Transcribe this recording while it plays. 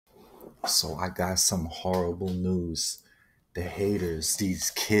So I got some horrible news. The haters,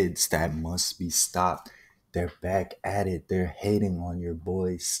 these kids that must be stopped, they're back at it. They're hating on your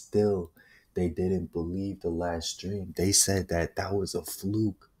boys still. They didn't believe the last stream. They said that that was a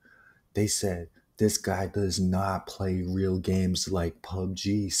fluke. They said this guy does not play real games like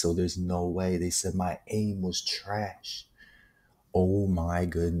PUBG, so there's no way. They said my aim was trash. Oh my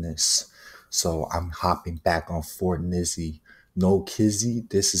goodness. So I'm hopping back on Fort Nizzy. No Kizzy,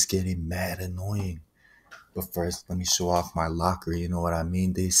 this is getting mad annoying. But first, let me show off my locker. You know what I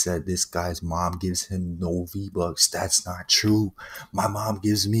mean? They said this guy's mom gives him no V-Bucks. That's not true. My mom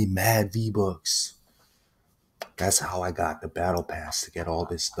gives me mad V-Bucks. That's how I got the battle pass to get all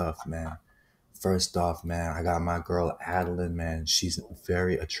this stuff, man. First off, man, I got my girl Adeline, man. She's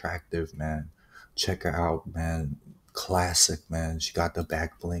very attractive, man. Check her out, man. Classic, man. She got the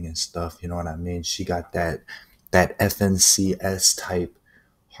back bling and stuff. You know what I mean? She got that FNCS type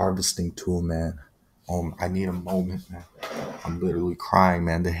harvesting tool, man. I need a moment, man. I'm literally crying,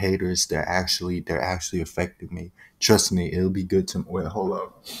 man. The haters, they're actually affecting me. Trust me, it'll be good to wait, hold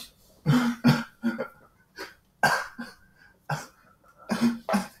up.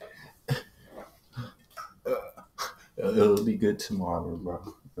 It'll be good tomorrow,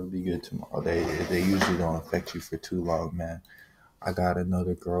 bro. It'll be good tomorrow. They usually don't affect you for too long, man. I got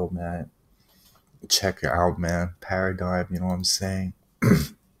another girl, man. Check her out, man. Paradigm, you know what I'm saying?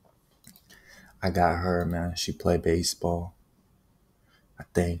 I got her, man. She play baseball. I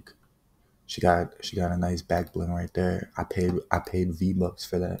think she got a nice back bling right there. I paid V-Bucks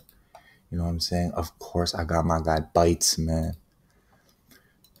for that. You know what I'm saying? Of course, I got my guy Bites, man.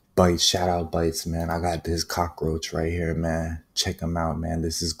 Bites, shout out Bites, man. I got this cockroach right here, man. Check him out, man.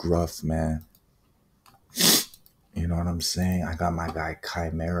 This is Gruff, man. You know what I'm saying? I got my guy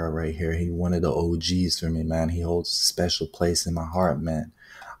Chimera right here. He one of the OGs for me, man. He holds a special place in my heart, man.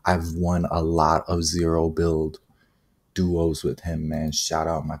 I've won a lot of zero build duos with him, man. Shout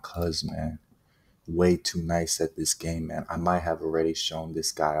out my cuz, man. Way too nice at this game, man. I might have already shown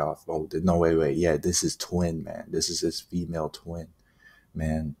this guy off. Oh, no, wait. Yeah, this is twin, man. This is his female twin,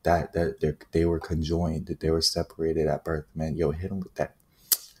 man. They were conjoined. That they were separated at birth, man. Yo, hit him with that.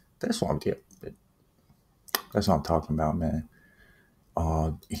 That's what I'm. Yeah, that's what I'm talking about, man.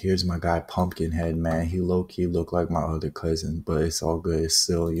 Here's my guy Pumpkinhead, man. He low key look like my other cousin, but it's all good. It's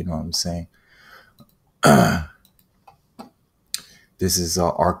still, you know what I'm saying. This is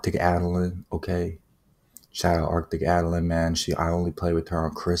Arctic Adeline, okay. Shout out Arctic Adeline, man. I only play with her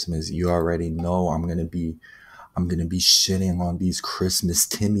on Christmas. You already know I'm gonna be shitting on these Christmas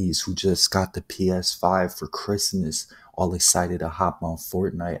Timmies who just got the PS5 for Christmas, all excited to hop on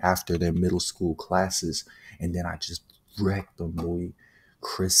Fortnite after their middle school classes, and then I just wrecked them, boy.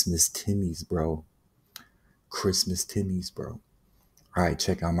 Christmas Timmies, bro. Christmas Timmies, bro. All right,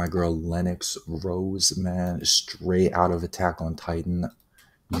 check out my girl Lennox Rose, man. Straight out of Attack on Titan.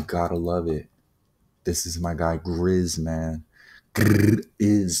 You gotta love it. This is my guy Grizz, man.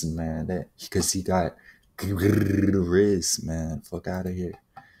 Grizz, man. That because he got Grizz, man. Fuck out of here.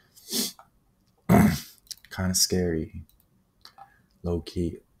 Kind of scary, low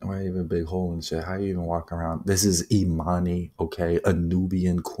key. Why even a big hole in shit? How you even walk around? This is Imani, okay, a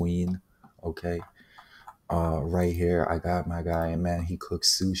Nubian queen, okay. Right here, I got my guy, man. He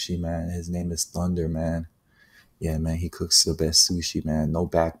cooks sushi, man. His name is Thunder, man. Yeah, man. He cooks the best sushi, man. No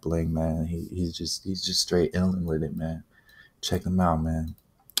back bling, man. He's just straight illin' with it, man. Check him out, man.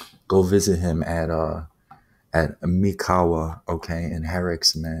 Go visit him at Mikawa, okay, in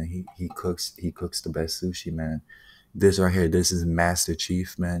Herrick's, man. He cooks the best sushi, man. This right here, this is Master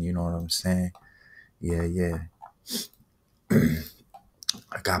Chief, man. You know what I'm saying? Yeah, yeah.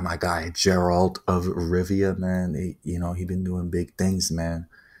 I got my guy Gerald of Rivia, man. He been doing big things, man.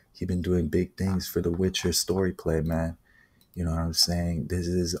 He been doing big things for the Witcher story play, man. You know what I'm saying? This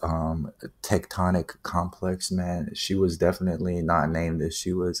is Tectonic Complex, man. She was definitely not named this.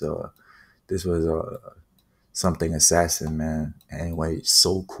 This was something assassin, man. Anyway,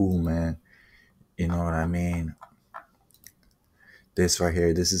 so cool, man. You know what I mean? This right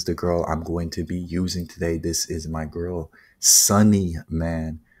here, this is the girl I'm going to be using today. This is my girl, Sunny,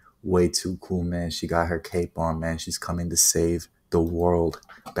 man. Way too cool, man. She got her cape on, man. She's coming to save the world,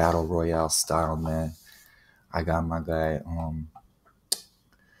 battle royale style, man. I got my guy,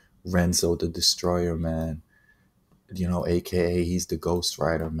 Renzo the Destroyer, man. AKA he's the Ghost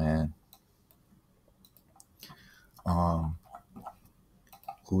Rider, man. Um,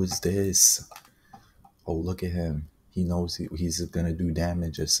 who is this? Oh, look at him. He knows he's gonna do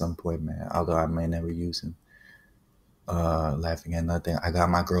damage at some point, man. Although I may never use him. Laughing at nothing. I got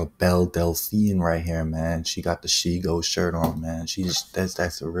my girl Belle Delphine right here, man. She got the She Go shirt on, man.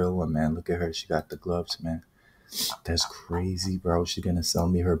 That's a real one, man. Look at her. She got the gloves, man. That's crazy, bro. She gonna sell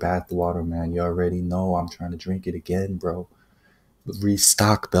me her bath water, man. You already know I'm trying to drink it again, bro.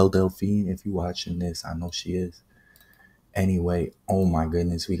 Restock Belle Delphine if you watching this. I know she is. Anyway, oh my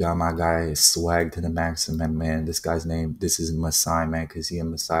goodness, we got my guy Swag to the maximum, man. This guy's name, this is Masai, man, because he a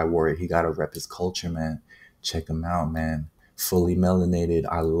Masai warrior. He got to rep his culture, man. Check him out, man. Fully melanated.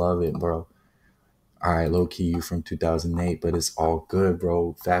 I love it, bro. All right, low key, you from 2008, but it's all good,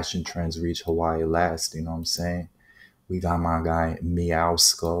 bro. Fashion trends reach Hawaii last, you know what I'm saying? We got my guy Meow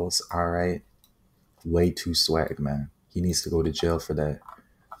Skulls, all right? Way too swag, man. He needs to go to jail for that.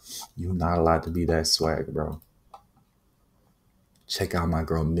 You're not allowed to be that swag, bro. Check out my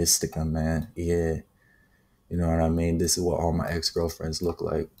girl Mystica, man. Yeah. You know what I mean? This is what all my ex-girlfriends look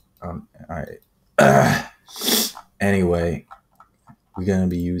like. All right. Anyway, we're going to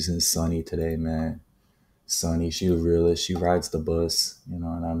be using Sunny today, man. Sunny, she the realest. She rides the bus. You know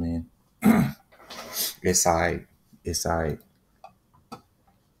what I mean? It's all right. It's all right.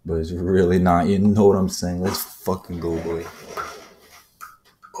 But it's really not. You know what I'm saying? Let's fucking go, boy.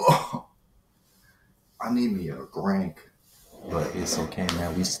 Oh, I need me a drink. But it's okay,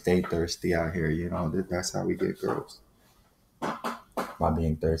 man. We stay thirsty out here, you know. That's how we get girls. By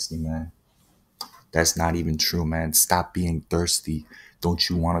being thirsty, man. That's not even true, man. Stop being thirsty. Don't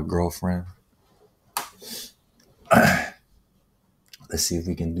you want a girlfriend? Let's see if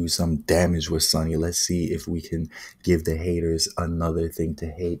we can do some damage with Sunny. Let's see if we can give the haters another thing to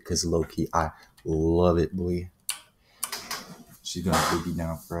hate. Because low-key, I love it, boy. She's gonna boogie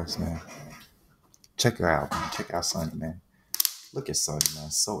down for us, man. Check her out, man. Check out Sunny, man. Look at Sunny,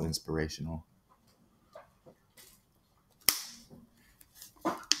 man. So inspirational.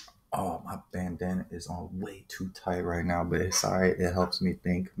 Oh, my bandana is on way too tight right now, but it's alright. It helps me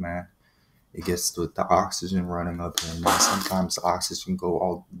think, man. It gets with the oxygen running up here, man. Sometimes the oxygen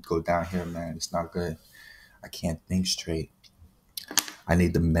go down here, man. It's not good. I can't think straight. I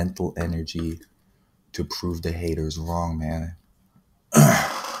need the mental energy to prove the haters wrong, man.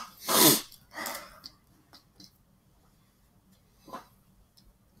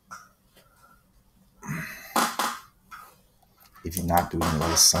 If you're not doing it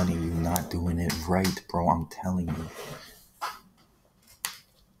like Sunny, you're not doing it right, bro. I'm telling you.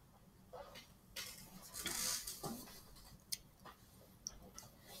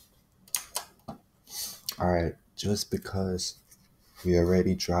 All right, just because we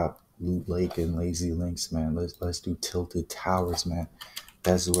already dropped Loot Lake and Lazy Links, man, let's do Tilted Towers, man.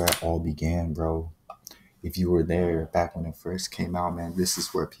 That's where it all began, bro. If you were there back when it first came out, man, this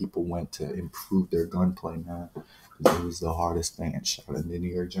is where people went to improve their gunplay, man. Because it was the hardest thing. And shout out to the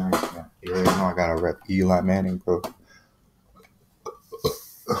New York Giants, man. You already know I gotta rep Eli Manning, bro.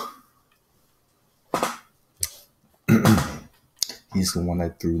 He's the one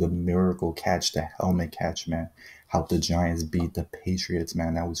that threw the miracle catch, the helmet catch, man. Helped the Giants beat the Patriots,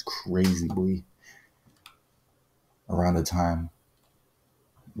 man. That was crazy, boy. Around the time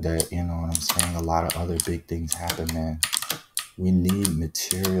that, you know what I'm saying, a lot of other big things happen, man. We need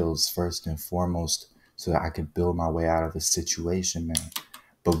materials first and foremost so that I could build my way out of the situation, man.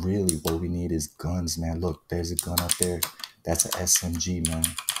 But really, what we need is guns, man. Look, there's a gun up there. That's an SMG, man.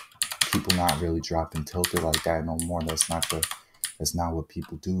 People not really dropping tilted like that no more. That's not what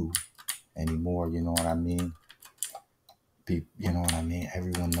people do anymore. You know what I mean? You know what I mean?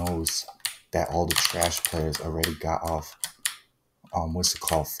 Everyone knows that all the trash players already got off. What's it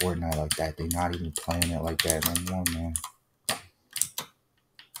called? Fortnite like that. They're not even playing it like that no more, man.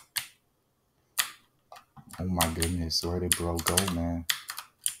 Oh my goodness, where did bro go, man?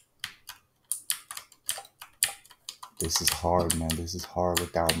 This is hard, man. This is hard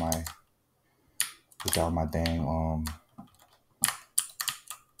without my dang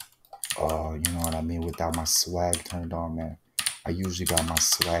you know what I mean, without my swag turned on, man. I usually got my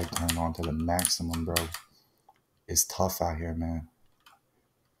swag turned on to the maximum, bro. It's tough out here, man.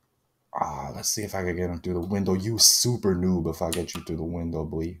 Let's see if I can get him through the window. You super noob if I get you through the window,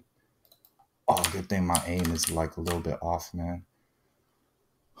 boy. Oh, good thing my aim is like a little bit off, man.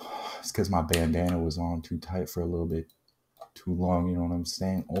 It's because my bandana was on too tight for a little bit too long, you know what I'm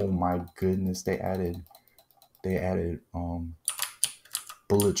saying? Oh my goodness, they added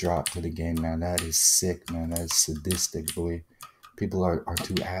bullet drop to the game, man. That is sick, man. That is sadistic, boy. People are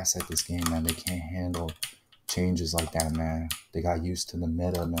too ass at this game, man. They can't handle changes like that, man. They got used to the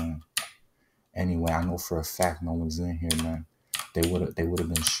meta, man. Anyway, I know for a fact no one's in here, man. They would have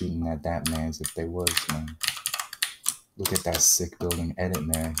been shooting at that man's if they was, man. Look at that sick building edit,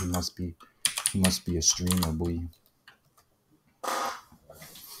 man. He must be a streamer, boy.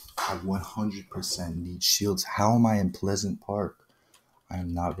 I 100% need shields. How am I in Pleasant Park? I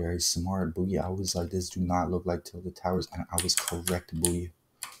am not very smart, boy. I was like, this do not look like Tilted Towers, and I was correct, boy.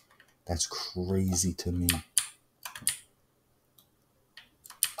 That's crazy to me.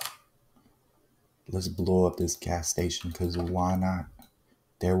 Let's blow up this gas station, because why not?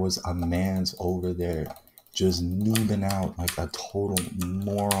 There was a man's over there just noobing out like a total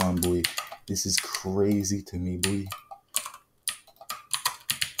moron, boy. This is crazy to me, boy.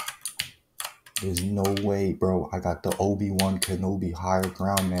 There's no way, bro. I got the Obi-Wan Kenobi higher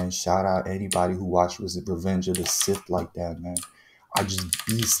ground, man. Shout out anybody who watched was it Revenge of the Sith like that, man. I just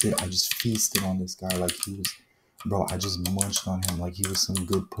feasted on this guy like he was, bro, I just munched on him like he was some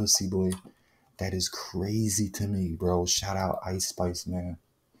good pussy, boy. That is crazy to me, bro. Shout out Ice Spice, man.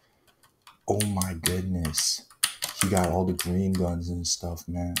 Oh my goodness. He got all the green guns and stuff,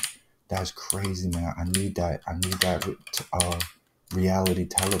 man. That's crazy, man. I need that reality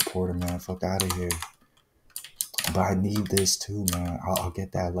teleporter, man. Fuck out of here. But I need this too, man. I'll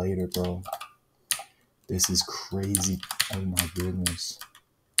get that later, bro. This is crazy. Oh my goodness.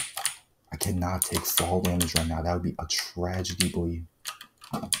 I cannot take fall damage right now. That would be a tragedy, boy.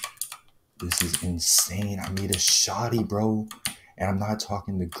 This is insane. I need a shotty, bro. And I'm not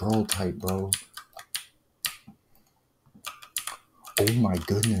talking the girl type, bro. Oh my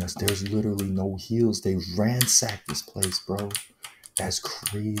goodness. There's literally no heals. They ransacked this place, bro. That's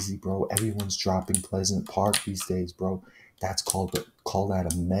crazy, bro. Everyone's dropping Pleasant Park these days, bro. That's call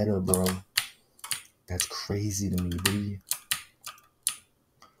that a meta, bro. That's crazy to me, boy.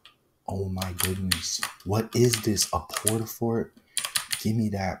 Oh my goodness. What is this? A porta fort? Give me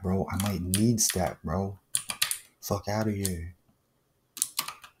that, bro. I might need that, bro. Fuck out of here.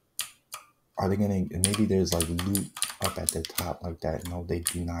 Are they gonna, maybe there's like loot up at the top like that? No, they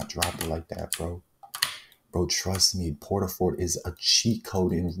do not drop it like that, bro. Bro, trust me, porta fort is a cheat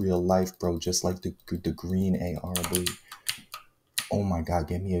code in real life, bro. Just like the green AR, boy. Oh my god,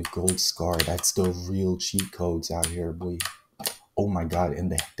 give me a gold scar. That's the real cheat codes out here, boy. Oh my god,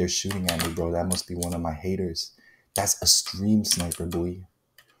 and they're shooting at me, bro. That must be one of my haters. That's a stream sniper, boy.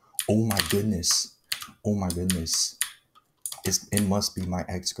 Oh my goodness. Oh my goodness. It must be my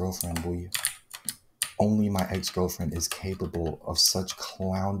ex-girlfriend, boy. Only my ex-girlfriend is capable of such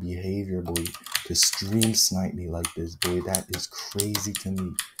clown behavior, boy. To stream snipe me like this, boy. That is crazy to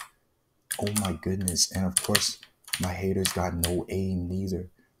me. Oh my goodness. And of course, my haters got no aim neither.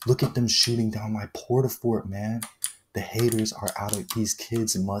 Look at them shooting down my porta fort, man. The haters are out of, these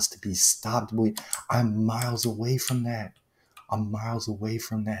kids must be stopped, boy. I'm miles away from that. I'm miles away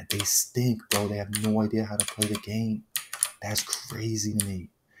from that. They stink, bro. They have no idea how to play the game. That's crazy to me.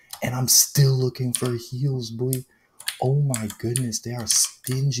 And I'm still looking for heals, boy. Oh my goodness, they are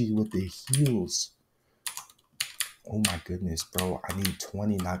stingy with the heals. Oh my goodness, bro. I need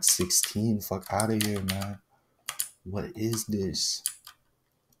 20, not 16. Fuck out of here, man. What is this?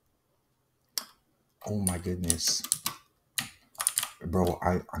 Oh my goodness. Bro,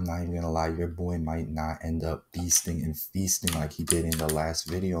 I'm not even gonna lie. Your boy might not end up beasting and feasting like he did in the last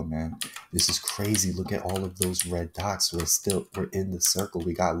video, man. This is crazy. Look at all of those red dots. We're in the circle.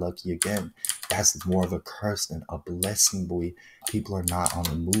 We got lucky again. That's more of a curse than a blessing, boy. People are not on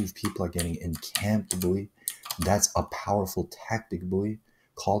the move. People are getting encamped, boy. That's a powerful tactic, boy.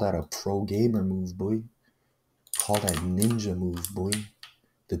 Call that a pro gamer move, boy. Call that ninja move, boy.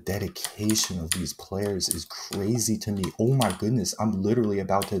 The dedication of these players is crazy to me. Oh my goodness, I'm literally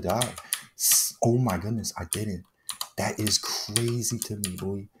about to die. Oh my goodness, I didn't. That is crazy to me,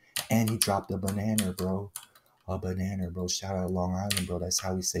 boy. And he dropped a banana, bro. A banana, bro. Shout out Long Island, bro. That's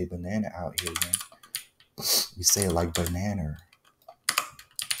how we say banana out here, man. We say it like banana.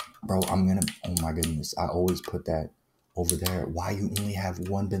 Bro, oh my goodness. I always put that over there. Why you only have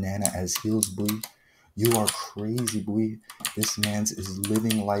one banana as heals, boy? You are crazy, boy. This man's is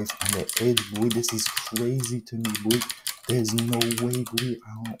living life on the edge, boy. This is crazy to me, boy. There's no way, boy.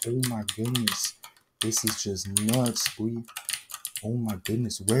 Oh my goodness. This is just nuts, boy. Oh my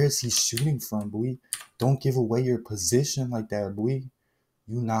goodness. Where is he shooting from, boy? Don't give away your position like that, boy.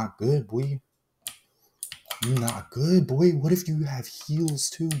 You not good, boy. You not good, boy. What if you have heals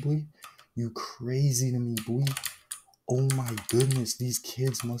too, boy? You crazy to me, boy. Oh my goodness. These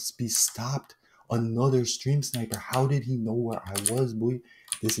kids must be stopped. Another stream sniper. How did he know where I was, boy?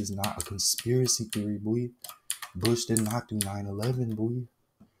 This is not a conspiracy theory, boy. Bush did not do 9/11, boy.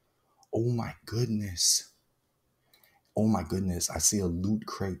 Oh my goodness. Oh my goodness. I see a loot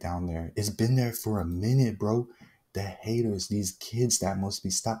crate down there. It's been there for a minute, bro. The haters, these kids that must be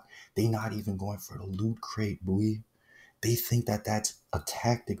stopped. They not even going for the loot crate, boy. They think that that's a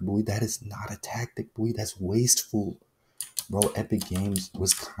tactic, boy. That is not a tactic, boy. That's wasteful. Bro, Epic Games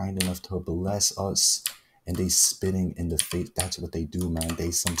was kind enough to bless us, and they spitting in the face. That's what they do, man.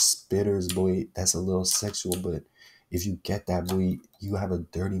 They some spitters, boy. That's a little sexual, but if you get that, boy, you have a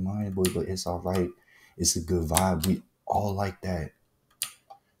dirty mind, boy, but it's all right. It's a good vibe. We all like that.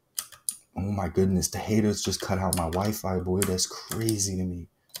 Oh my goodness, the haters just cut out my Wi-Fi, boy. That's crazy to me.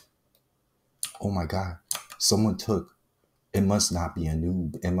 Oh my God. Someone took, it must not be a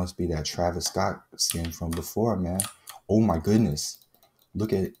noob. It must be that Travis Scott skin from before, man. Oh my goodness.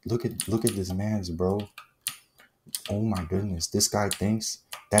 Look at this man's, bro. Oh my goodness. This guy thinks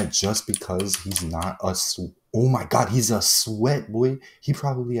that just because he's not oh my God, he's a sweat, boy. He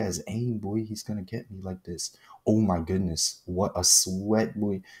probably has aim, boy. He's gonna get me like this. Oh my goodness. What a sweat,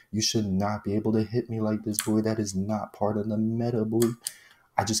 boy. You should not be able to hit me like this, boy. That is not part of the meta, boy.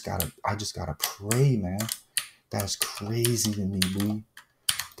 I just gotta pray, man. That's crazy to me, boy.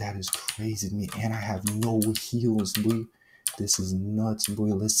 That is crazy to me. And I have no heals, boy. This is nuts, boy.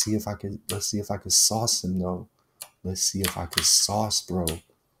 Let's see if I could sauce him though. Let's see if I could sauce, bro.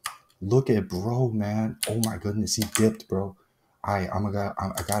 Look at bro, man. Oh my goodness, he dipped, bro. I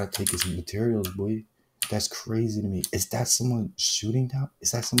gotta take his materials, boy. That's crazy to me. Is that someone shooting down?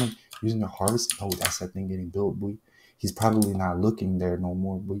 Is that someone using their harvest? Oh, that's that thing getting built, boy. He's probably not looking there no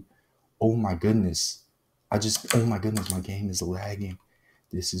more, boy. Oh my goodness. Oh my goodness, my game is lagging.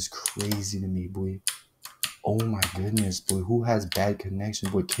 This is crazy to me, boy. Oh my goodness, boy. Who has bad connection,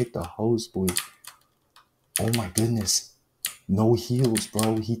 boy? Kick the host, boy. Oh my goodness. No heals,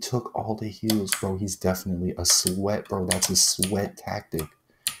 bro. He took all the heals, bro. He's definitely a sweat, bro. That's a sweat tactic.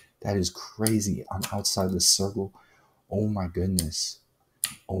 That is crazy. I'm outside the circle. Oh my goodness.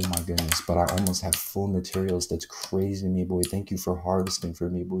 Oh my goodness. But I almost have full materials. That's crazy to me, boy. Thank you for harvesting for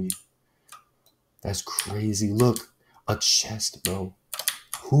me, boy. That's crazy. Look, a chest, bro.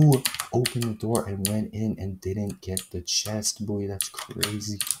 Who opened the door and went in and didn't get the chest, boy? That's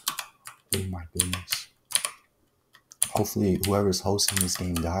crazy. Oh my goodness. Hopefully whoever's hosting this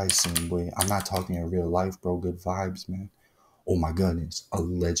game dies soon, boy. I'm not talking in real life, bro. Good vibes, man. Oh my goodness. A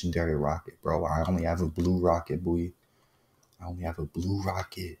legendary rocket, bro. I only have a blue rocket, boy. I only have a blue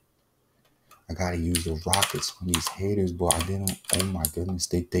rocket. I gotta use the rockets on these haters, boy. I didn't. Oh my goodness.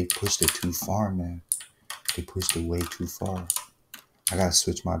 They pushed it too far, man. They pushed it way too far. I gotta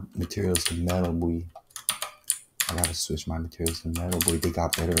switch my materials to metal, boy. I gotta switch my materials to metal, boy. They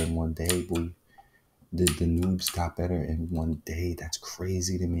got better in one day, boy. The noobs got better in one day. That's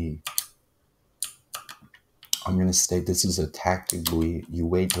crazy to me. I'm gonna state this is a tactic, boy. You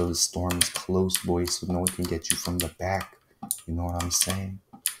wait till the storm is close, boy, so no one can get you from the back. You know what I'm saying?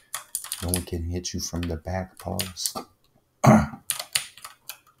 No one can hit you from the back, pause.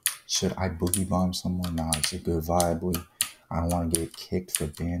 Should I boogie bomb someone? Nah, it's a good vibe, boy. I don't want to get kicked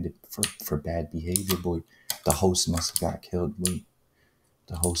for bad behavior, boy. The host must have got killed, boy.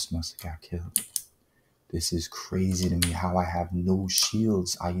 The host must have got killed. This is crazy to me how I have no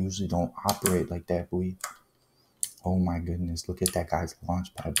shields. I usually don't operate like that, boy. Oh my goodness. Look at that guy's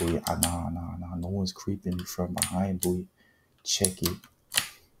launch pad, boy. Nah. No one's creeping me from behind, boy. Check it.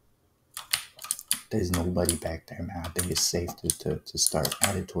 There's nobody back there, man. I think it's safe to start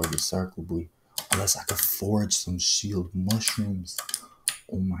headed toward the circle, boy. Unless I could forge some shield mushrooms.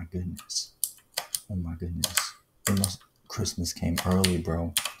 Oh my goodness. Oh my goodness. Christmas came early,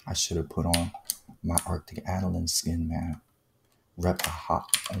 bro. I should have put on my Arctic Adeline skin, man. Rep the hot.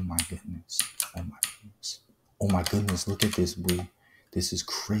 Oh my goodness. Oh my goodness. Oh my goodness. Look at this, boy. This is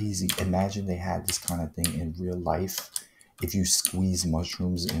crazy. Imagine they had this kind of thing in real life. If you squeeze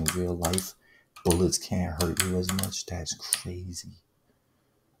mushrooms in real life, bullets can't hurt you as much. That's crazy.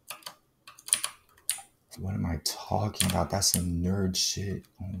 What am I talking about? That's some nerd shit.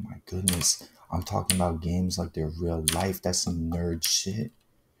 Oh my goodness. I'm talking about games like they're real life. That's some nerd shit.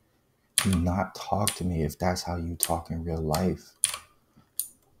 Do not talk to me if that's how you talk in real life.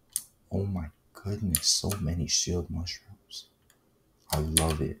 Oh my goodness. So many shield mushrooms. I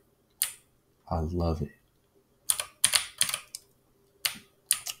love it. I love it.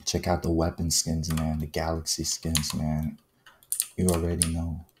 Check out the weapon skins, man. The galaxy skins, man. You already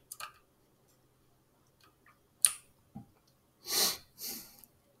know.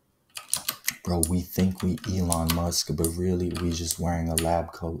 Bro, we think we Elon Musk, but really we just wearing a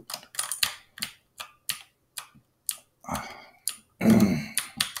lab coat.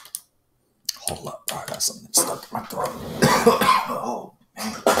 Hold up, bro. I got something stuck in my throat. Oh,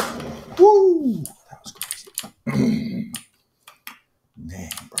 man. Woo! That was crazy.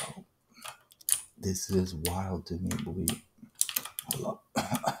 Dang, bro. This is wild to me, boy. Hold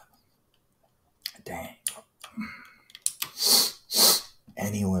up. Dang, bro.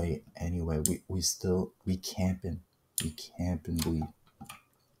 Anyway, we camping. We camping, boy.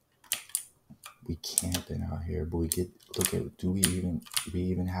 We camping out here, boy. Look at, do we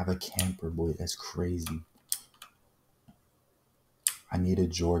even have a camper, boy? That's crazy. I need a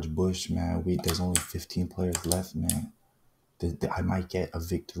George Bush, man. There's only 15 players left, man. I might get a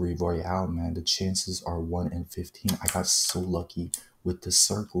victory royale, man. The chances are 1 in 15. I got so lucky with the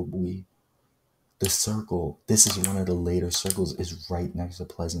circle, boy. The circle. This is one of the later circles. Is right next to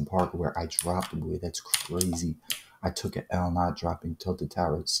Pleasant Park where I dropped, boy. That's crazy. I took an L not dropping Tilted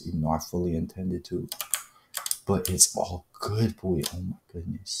Towers, even though I fully intended to. But it's all good, boy. Oh my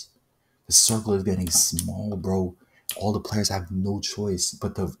goodness. The circle is getting small, bro. All the players have no choice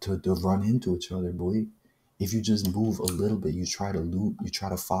but to run into each other, boy. If you just move a little bit, you try to loop, you try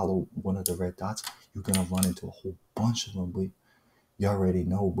to follow one of the red dots, you're gonna run into a whole bunch of them, boy. You already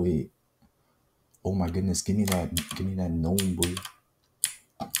know, boy. Oh my goodness, give me that gnome, boy.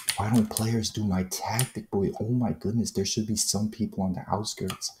 Why don't players do my tactic, boy? Oh my goodness, there should be some people on the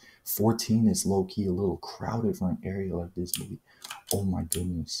outskirts. 14 is low-key a little crowded for an area like this, boy. Oh my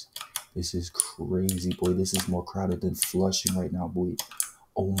goodness. This is crazy, boy. This is more crowded than Flushing right now, boy.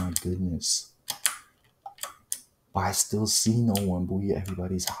 Oh my goodness. But I still see no one, boy.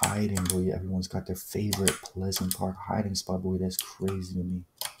 Everybody's hiding, boy. Everyone's got their favorite Pleasant Park hiding spot, boy. That's crazy to me.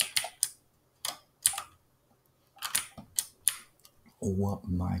 Oh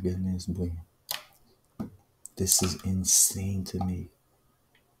my goodness, boy. This is insane to me.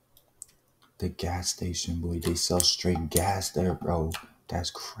 The gas station, boy. They sell straight gas there, bro. That's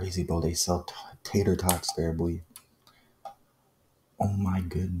crazy, bro. They sell tater tots there, boy. Oh my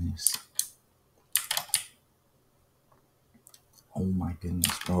goodness. Oh my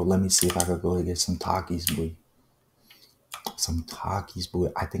goodness, bro. Let me see if I could go get some Takis, boy. Some Takis, boy.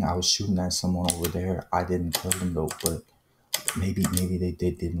 I think I was shooting at someone over there. I didn't kill them though, but maybe they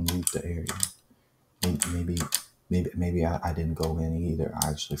didn't loot the area. Maybe I didn't go in either. I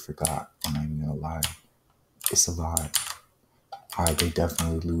actually forgot. I'm not even gonna lie. It's a lie. Alright, they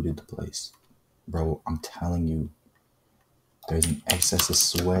definitely looted the place. Bro, I'm telling you, there's an excess of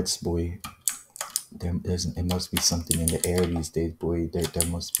sweats, boy. It must be something in the air these days, boy. There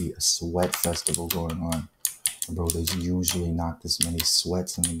must be a sweat festival going on. Bro, there's usually not this many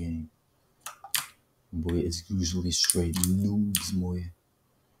sweats in the game. Boy, it's usually straight noobs, boy.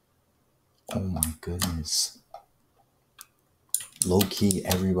 Oh my goodness. Low-key,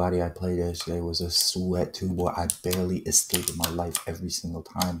 everybody I played yesterday was a sweat too, boy. I barely escaped in my life every single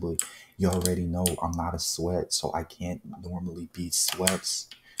time, boy. You already know I'm not a sweat, so I can't normally beat sweats.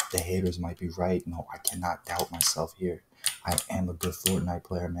 The haters might be right. No, I cannot doubt myself here. I am a good Fortnite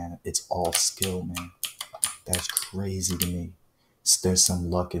player, man. It's all skill, man. That's crazy to me. There's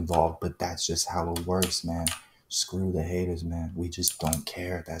some luck involved, but that's just how it works, man. Screw the haters, man. We just don't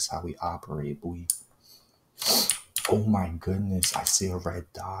care. That's how we operate, boy. Oh my goodness, I see a red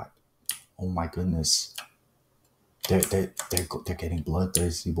dot. Oh my goodness. They're getting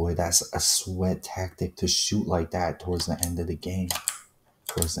bloodthirsty, boy. That's a sweat tactic to shoot like that towards the end of the game.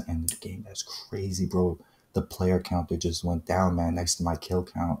 That's crazy, bro. The player counter just went down, man, next to my kill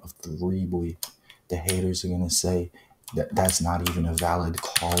count of 3, boy. The haters are gonna say that's not even a valid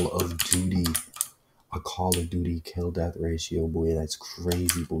Call of Duty. A Call of Duty kill death ratio, boy. That's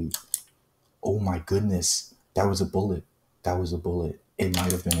crazy, boy. Oh my goodness. That was a bullet. It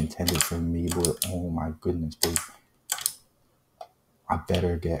might have been intended for me, but oh my goodness, boy. I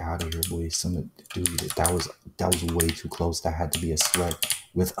better get out of here, boy. Dude, that was way too close. That had to be a sweat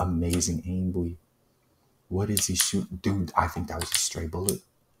with amazing aim, boy. What is he shooting? Dude, I think that was a stray bullet.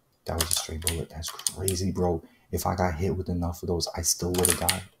 That's crazy, bro. If I got hit with enough of those, I still would have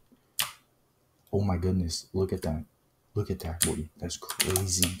died. Oh my goodness. Look at that. Boy. That's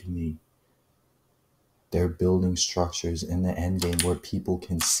crazy to me. They're building structures in the end game where people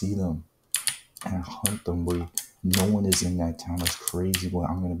can see them and hunt them, boy. No one is in that town. That's crazy, boy.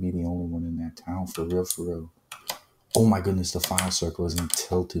 I'm gonna be the only one in that town, for real. Oh my goodness, the final circle isn't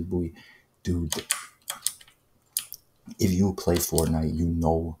tilted, boy. Dude, if you play Fortnite, you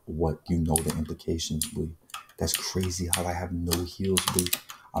know the implications, boy. That's crazy how I have no heals, boy.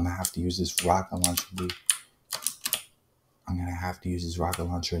 I'm gonna have to use this rocket launcher, boy.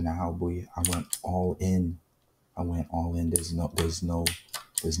 Now, boy. I went all in. There's no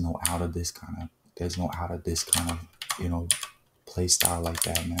out of this kind of, play style like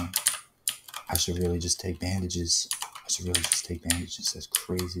that, man. I should really just take bandages. That's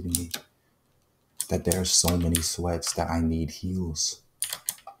crazy to me. That there are so many sweats that I need heals.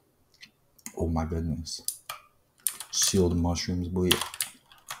 Oh my goodness. Shield mushrooms, boy.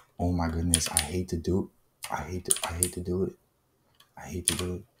 Oh my goodness. I hate to do it.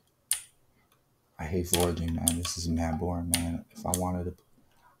 I hate foraging, man. This is mad boring, man. If I wanted to,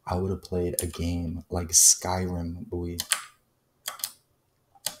 I would have played a game like Skyrim, boy.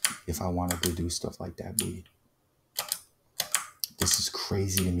 If I wanted to do stuff like that, boy. This is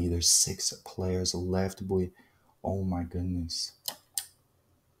crazy to me. There's 6 players left, boy. Oh my goodness.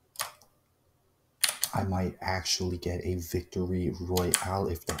 I might actually get a victory royale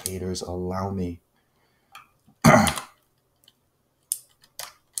if the haters allow me.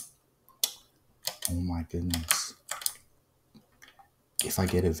 Oh my goodness. If I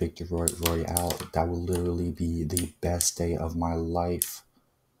get a victory royale, that will literally be the best day of my life.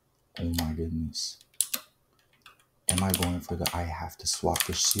 Oh my goodness. Am I going for the, I have to swap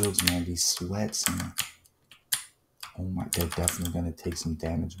the shields, man. These sweats, man. Oh my, they're definitely gonna take some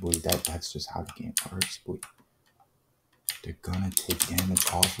damage, boy. That's just how the game works, boy. They're gonna take damage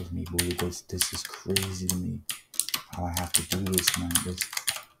off of me, boy. This is crazy to me. How I have to do this, man. This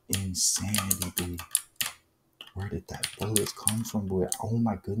insanity, boy. Where did that bullets come from, boy? Oh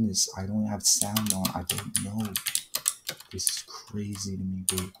my goodness, I don't have sound on. I don't know. This is crazy to me,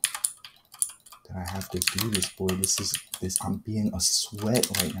 boy. That I have to do this, boy. I'm being a sweat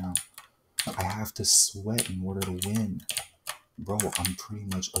right now. I have to sweat in order to win. Bro, I'm pretty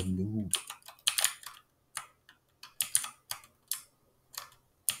much a noob.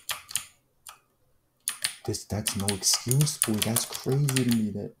 That's no excuse, boy. That's crazy to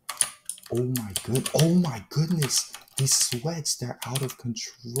me. Oh my goodness. These sweats, they're out of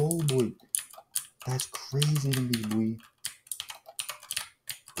control, boy. That's crazy to me, boy.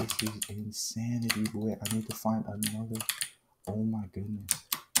 This is insanity, boy. I need to find another. Oh my goodness.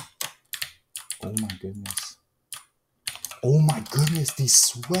 Oh my goodness. Oh my goodness, these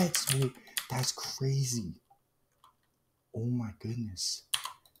sweats, boy. That's crazy. Oh my goodness.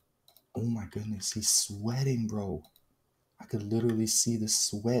 Oh my goodness, he's sweating, bro. I could literally see the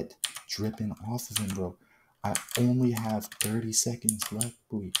sweat dripping off of him, bro. I only have 30 seconds left,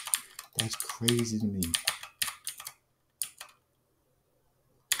 boy. That's crazy to me.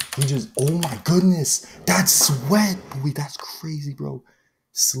 Oh my goodness, that sweat, boy. That's crazy, bro.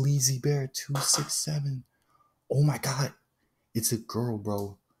 Sleazy Bear 267. Oh my God, it's a girl,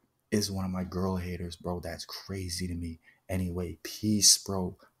 bro. It's one of my girl haters, bro. That's crazy to me. Anyway, peace,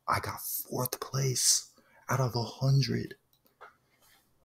 bro. I got 4th place out of 100.